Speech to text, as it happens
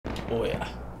Oh yeah.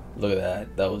 Look at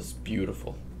that. That was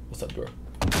beautiful. What's up, bro?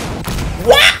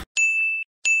 What?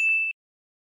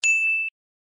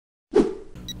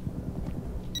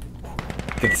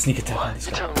 Get the sneak attack on this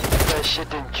guy. Tell me that shit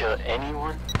didn't kill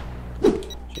anyone?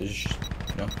 Just,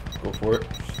 you know, go for it.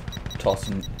 Toss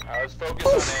him. I was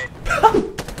focused on A.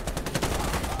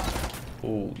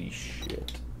 Holy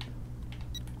shit.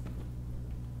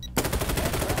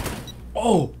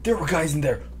 Oh, there were guys in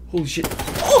there. Holy shit.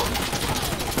 Oh!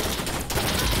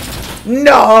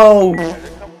 No!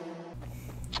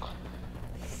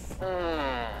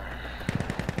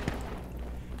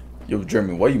 Yo,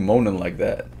 Jeremy, why are you moaning like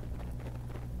that?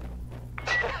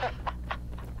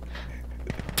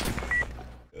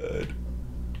 Good.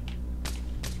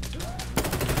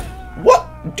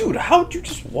 What? Dude, how'd you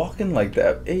just walk in like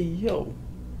that? Hey, yo.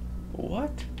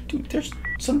 What? Dude, there's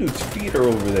some dude's feet are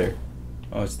over there.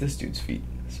 Oh, it's this dude's feet.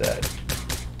 Sad.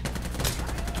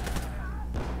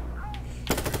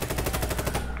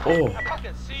 Oh. I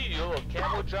fucking see you, little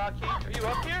camel jockey. Are you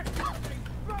up here?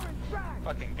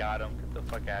 Fucking got him. Get the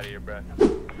fuck out of here, bro.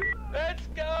 Let's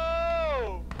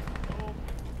go!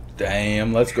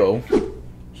 Damn, let's go.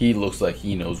 He looks like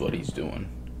he knows what he's doing.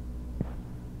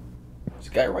 This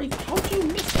guy right. How'd you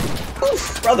miss him?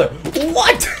 Oof, brother,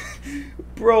 what?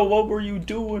 Bro, what were you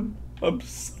doing? I'm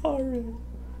sorry.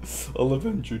 I'll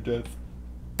avenge your death.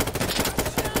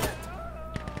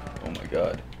 Oh my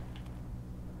god.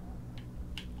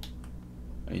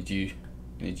 I need to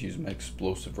use my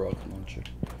explosive rocket launcher.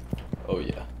 Oh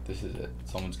yeah, this is it.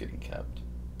 Someone's getting capped.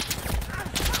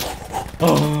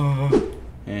 Oh.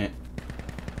 Eh.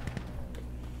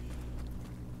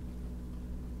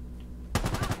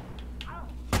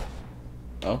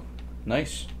 Oh,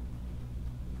 nice.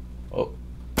 Oh.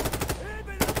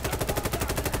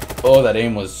 Oh, that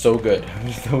aim was so good.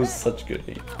 That was such good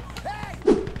aim.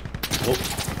 Oh.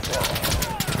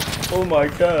 Oh my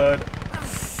god.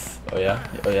 Oh yeah?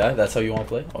 Oh yeah? That's how you want to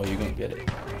play? Oh, you're gonna get it.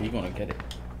 You're gonna get it.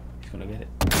 He's gonna get it.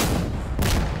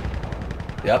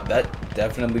 Yep, that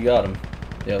definitely got him.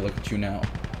 Yeah, look at you now.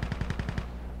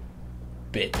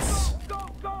 Bits.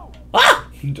 Ah!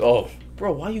 Oh,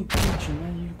 bro, why are you punching,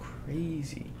 man? You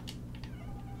crazy.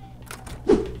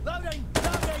 Loading!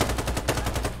 Loading!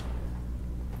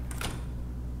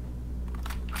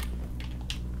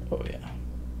 Oh yeah.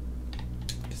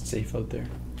 It's safe out there.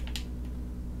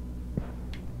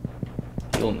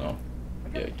 He'll know.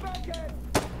 Yeah.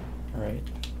 Alright.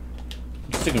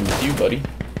 I'm sticking with you, buddy.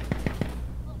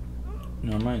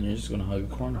 Never mind, you're just gonna hug a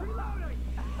corner.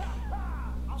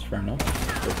 It's fair enough.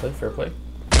 Fair play, fair play.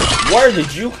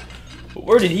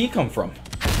 Where did he come from?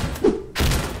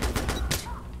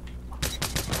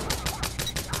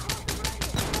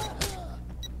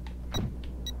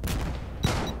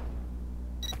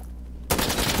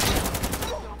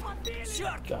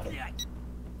 Got him.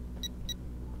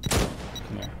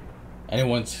 Come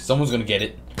here. Someone's gonna get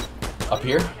it. Up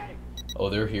here? Oh,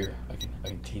 they're here. I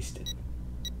can taste it.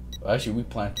 Well, actually, we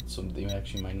planted, so they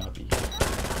actually might not be here.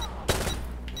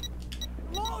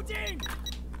 Loading!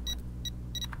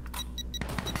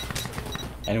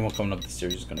 Anyone coming up the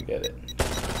stairs is gonna get it.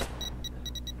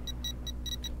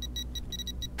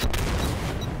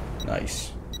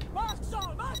 Nice.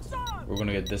 We're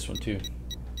gonna get this one too.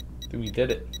 Dude, we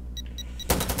did it.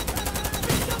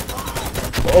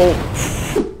 Oh!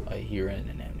 I hear an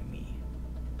enemy.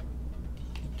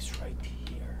 He's right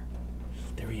here.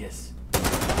 There he is.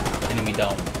 Enemy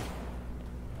down.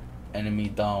 Enemy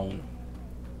down.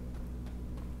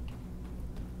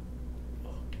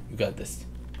 You got this.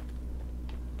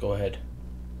 Go ahead.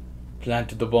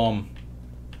 Plant the bomb.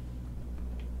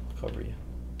 I'll cover you.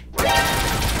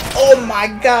 Oh my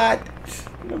god!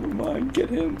 Never mind, get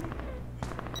him.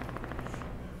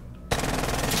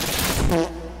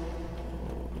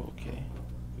 Okay.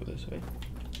 Go this way.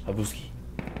 Habuski.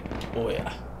 Oh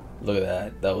yeah. Look at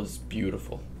that. That was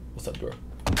beautiful. What's up, bro?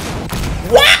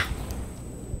 What?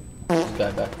 This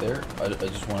guy back there. I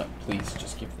just want to, please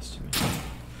just give this to me.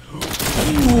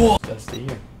 Gotta stay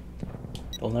here.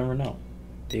 They'll never know.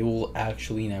 They will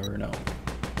actually never know.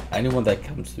 Anyone that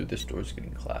comes through this door is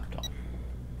getting clapped on.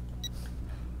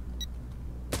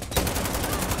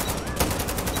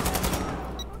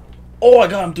 Oh, I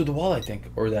got him through the wall, I think.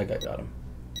 Or that guy got him.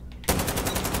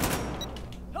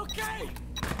 Okay.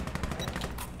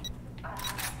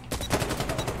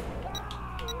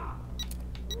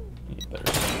 You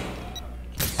better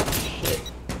shit.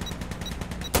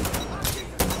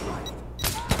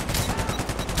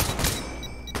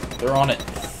 They're on it.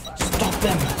 Stop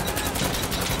them.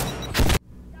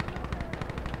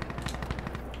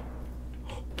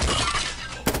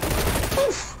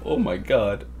 Oh my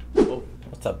god. Oh,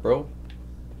 what's up, bro?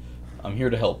 I'm here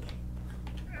to help.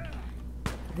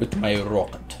 With my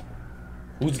rocket.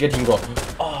 Who's getting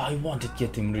rocket? Oh, I wanted to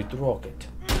get him with rocket.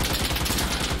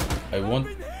 I want...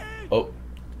 Oh.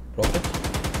 Rocket?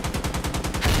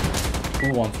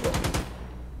 Who wants rocket?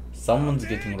 Someone's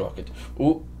getting rocket.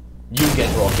 Ooh. You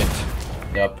get rocket.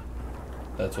 Yep.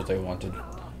 That's what I wanted.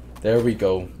 There we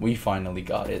go. We finally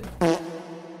got it.